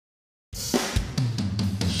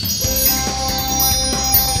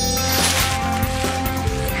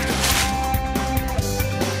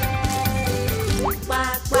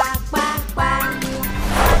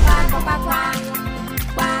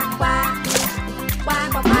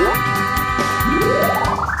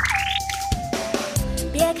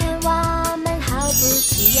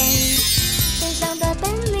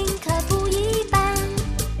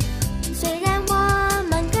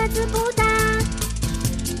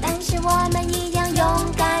我们一样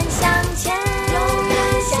勇敢向前，勇敢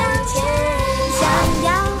向前。想要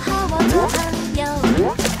和我做朋友，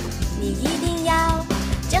你一定要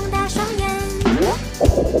睁大双眼。不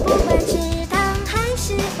管池塘还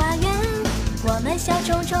是花园，我们小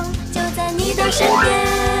虫虫就在你的身边。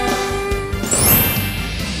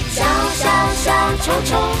小小小虫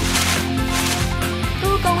虫，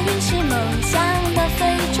蒲公英是梦想的飞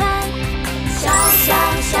船。小小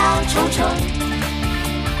小虫虫，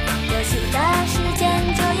游戏的时间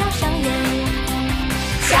就要上演。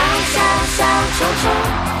小小小虫虫，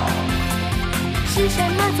是什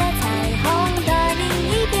么在彩虹的另一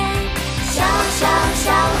边？小小小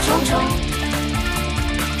虫虫，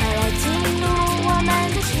快来进入我们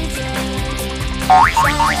的世界。小小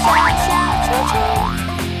小虫虫，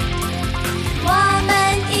我们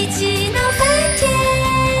一起闹翻天。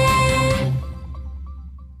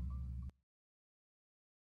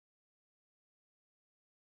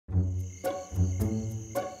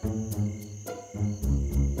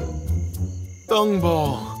Dung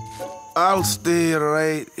ball. I'll stay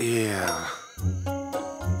right here.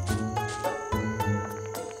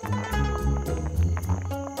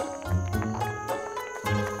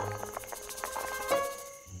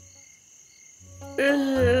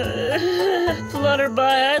 Flutterby,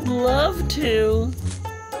 I'd love to.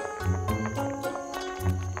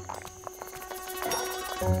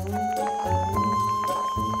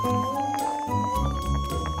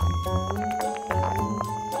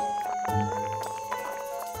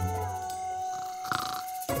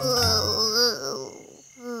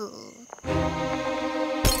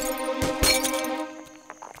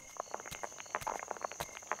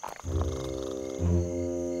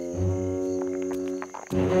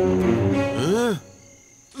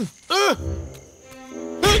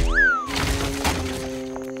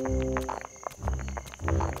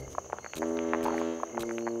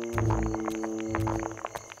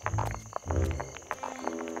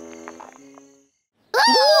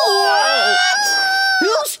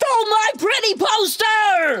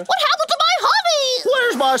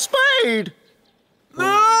 Spade!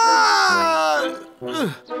 Ah!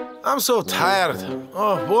 I'm so tired.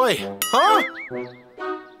 Oh, boy. Huh?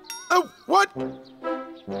 Oh, what?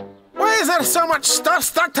 Why is there so much stuff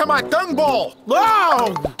stuck to my dung ball?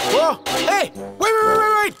 Whoa! Whoa! Hey!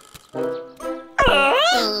 Wait!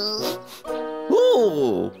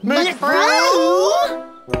 Ooh! McBroom!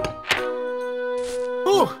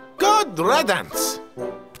 Ooh, good riddance.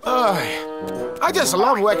 I just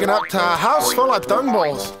love waking up to a house full of dung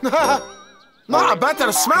balls. Not a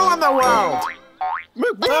better smell in the world.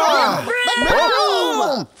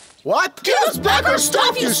 McBroom! What? Give us back our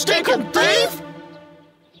stuff, you stinking thief!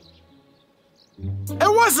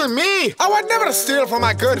 It wasn't me! I would never steal from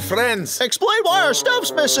my good friends. Explain why our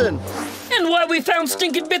stuff's missing. And why we found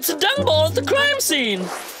stinking bits of dung ball at the crime scene.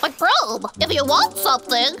 McBroom, if you want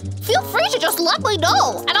something, feel free to just let me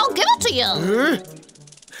know, and I'll give it to you. Huh?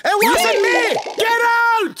 It wasn't me! Get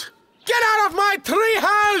out! Get out of my tree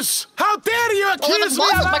house! How dare you accuse me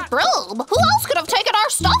of that? McBroom, who else could have taken our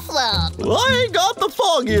stuff then? I ain't got the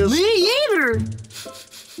foggiest. Me either.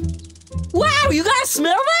 Wow, you guys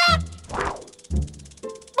smell that?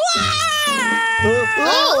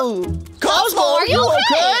 Cosmo, are you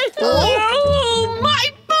okay? Oh,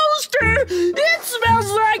 my poster! It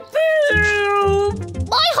smells like poo!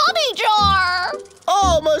 My honey jar!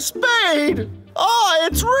 Oh, my spade! Oh,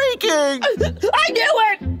 it's reeking! I knew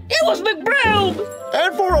it! It was McBroom!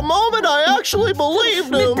 And for a moment, I actually believed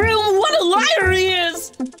him. McBroom, what a liar he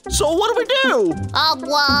is! So what do we do?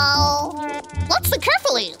 Well, let's think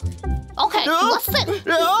carefully. Okay, let's think.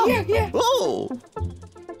 Yeah. Oh.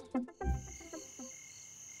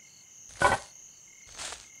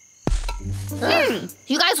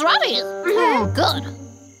 You guys ready? Good.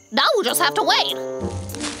 Now we just have to wait.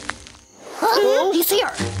 He's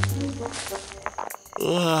here.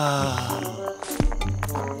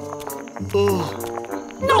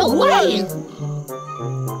 No way!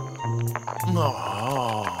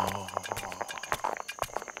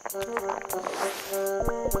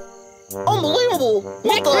 Unbelievable! What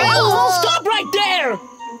the McBroom, hell? stop right there!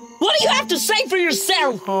 What do you have to say for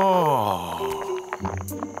yourself?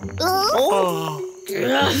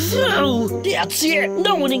 That's it!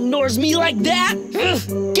 No one ignores me like that!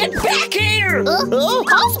 Get back here!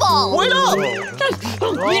 Cosmo! Wait up!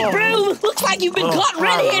 McBroom, looks like you've been caught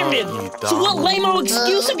red-handed! So what lame-o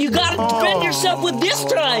excuse have you got to defend yourself with this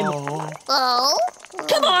time? Oh?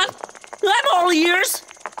 Come on! I'm all ears!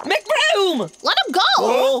 McBroom! Let him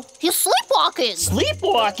go! He's sleepwalking!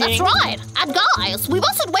 Sleepwalking? That's right! And guys, we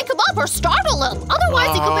mustn't wake him up or startle him!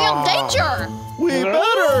 Otherwise he could be in danger! We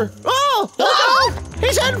better! Oh! Oh! He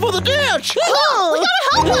He's heading for the ditch! Oh, we gotta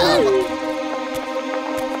help him!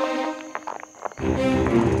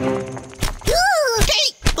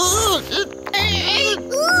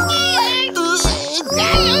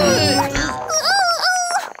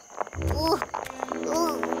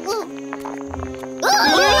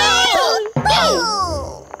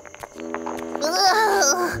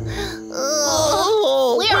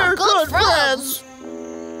 We're good friends!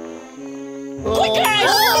 Quick, guys!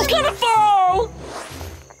 He's gonna fall!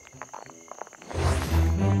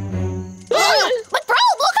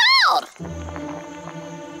 McBroom, look out!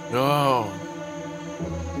 No.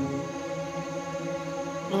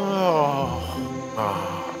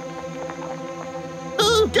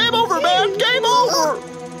 Game over, man! Game over!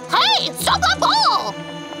 Hey, stop that ball!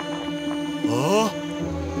 Huh?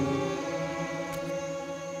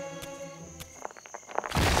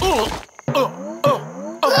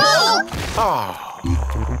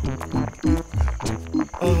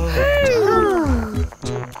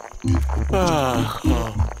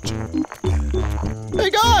 Hey,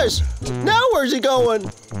 guys! Now where's he going?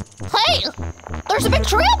 Hey, there's a big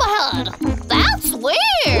tree up ahead. That's weird.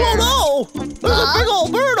 Oh, no! There's a big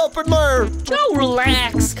old bird up in there! Joe,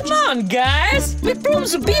 relax. Come on, guys.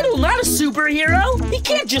 McBroom's a beetle, not a superhero. He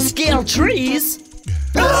can't just scale trees.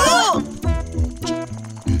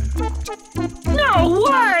 No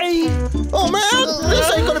way! Oh, man! This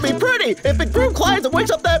ain't gonna be pretty! If McBroom climbs and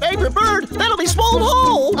wakes up that angry bird, that'll be swallowed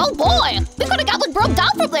whole! Oh boy, we could have got McBroom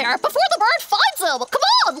down from there before the bird finds him. Come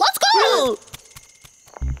on, let's go.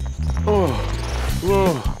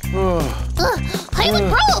 Hey,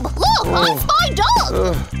 McBroom, look, I spy Doug.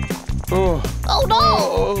 Oh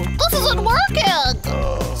no, this isn't working.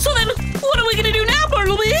 So then, what are we gonna do now,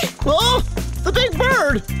 Bartleby? Oh, the big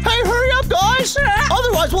bird! Hey, hurry up, guys!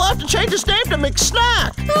 Otherwise, we'll have to change his name to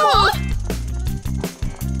McSnack!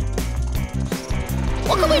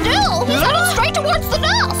 What can we do? He's heading straight towards the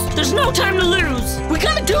nest. There's no time to lose. We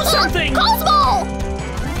gotta do something. Cosmo!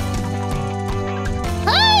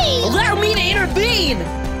 Hey! Allow me to intervene.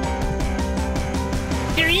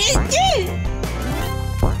 Here he is.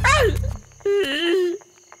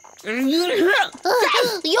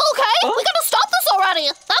 You okay? We gotta stop this already.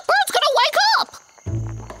 That bird's gonna wake up.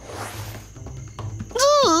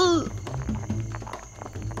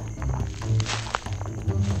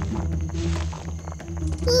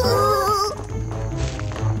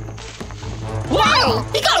 Wow!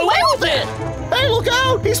 He got away with it! Hey, look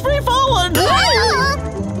out! He's free falling!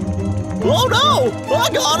 Oh no! I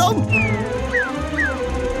got him!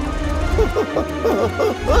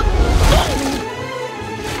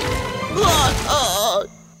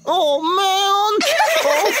 Oh man!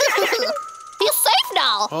 He's safe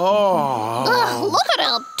now. Oh. Look at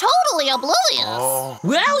him, totally oblivious. Oh.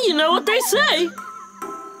 Well, you know what they say.